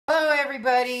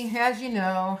everybody, as you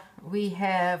know, we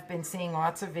have been seeing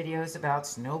lots of videos about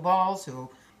snowballs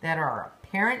that are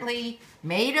apparently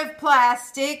made of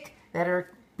plastic that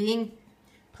are being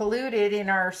polluted in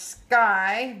our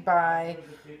sky by,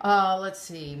 let's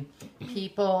see,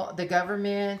 people, the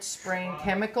government spraying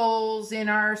chemicals in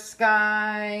our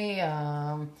sky,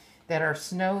 that our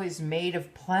snow is made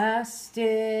of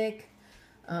plastic,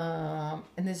 and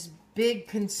this big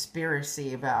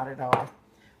conspiracy about it all.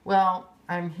 Well,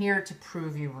 I'm here to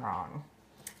prove you wrong.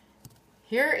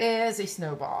 Here is a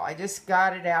snowball. I just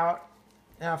got it out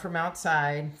from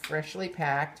outside, freshly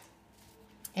packed,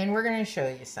 and we're going to show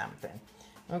you something.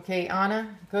 Okay,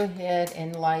 Anna, go ahead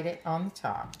and light it on the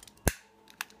top.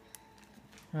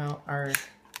 Well, our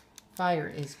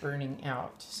fire is burning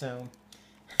out, so.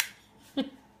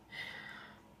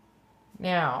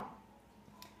 Now,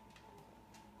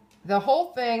 the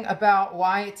whole thing about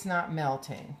why it's not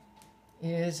melting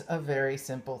is a very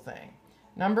simple thing.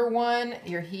 Number one,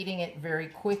 you're heating it very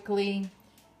quickly,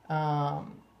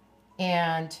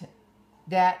 and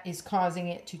that is causing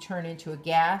it to turn into a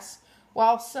gas,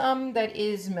 while some that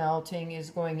is melting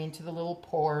is going into the little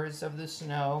pores of the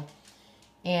snow,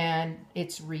 and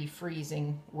it's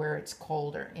refreezing where it's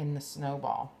colder in the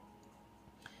snowball.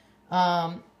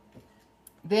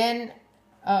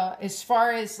 As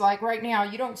far as like right now,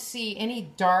 you don't see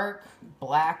any dark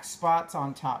black spots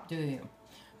on top, do you?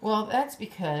 Well, that's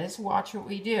because, watch what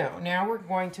we do. Now we're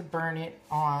going to burn it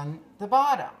on the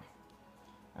bottom,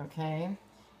 okay?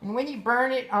 And when you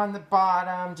burn it on the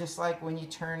bottom, just like when you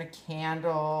turn a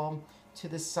candle to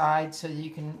the side so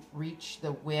you can reach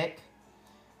the wick,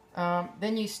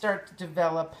 then you start to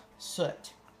develop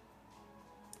soot,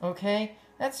 okay?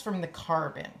 That's from the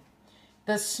carbon.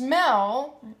 The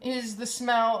smell is the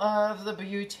smell of the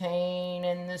butane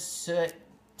and the soot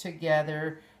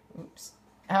together. Oops.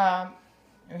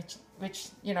 Which,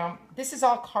 you know, this is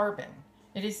all carbon.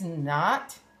 It is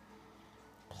not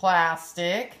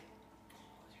plastic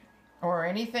or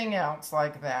anything else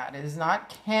like that. It is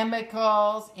not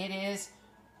chemicals. It is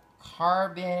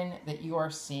carbon that you are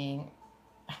seeing,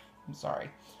 I'm sorry,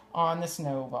 on the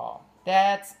snowball.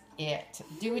 That's it.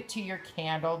 Do it to your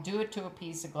candle. Do it to a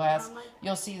piece of glass.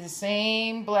 You'll see the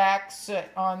same black soot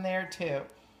on there too.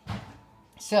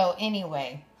 So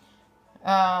anyway,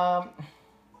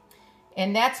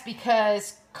 and that's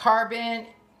because carbon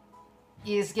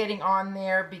is getting on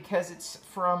there because it's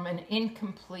from an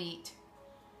incomplete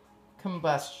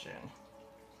combustion.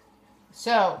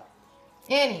 So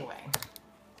anyway,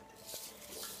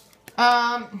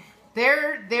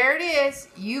 there it is.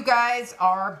 You guys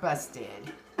are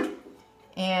busted.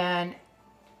 And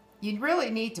you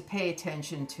really need to pay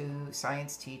attention to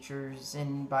science teachers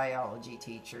and biology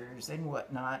teachers and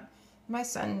whatnot. My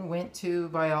son went to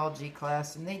biology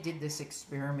class and they did this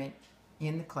experiment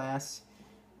in the class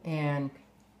and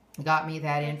got me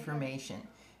that information.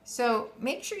 So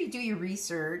make sure you do your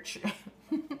research.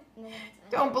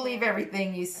 Don't believe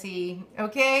everything you see,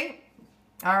 okay?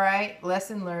 All right,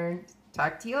 lesson learned.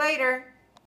 Talk to you later.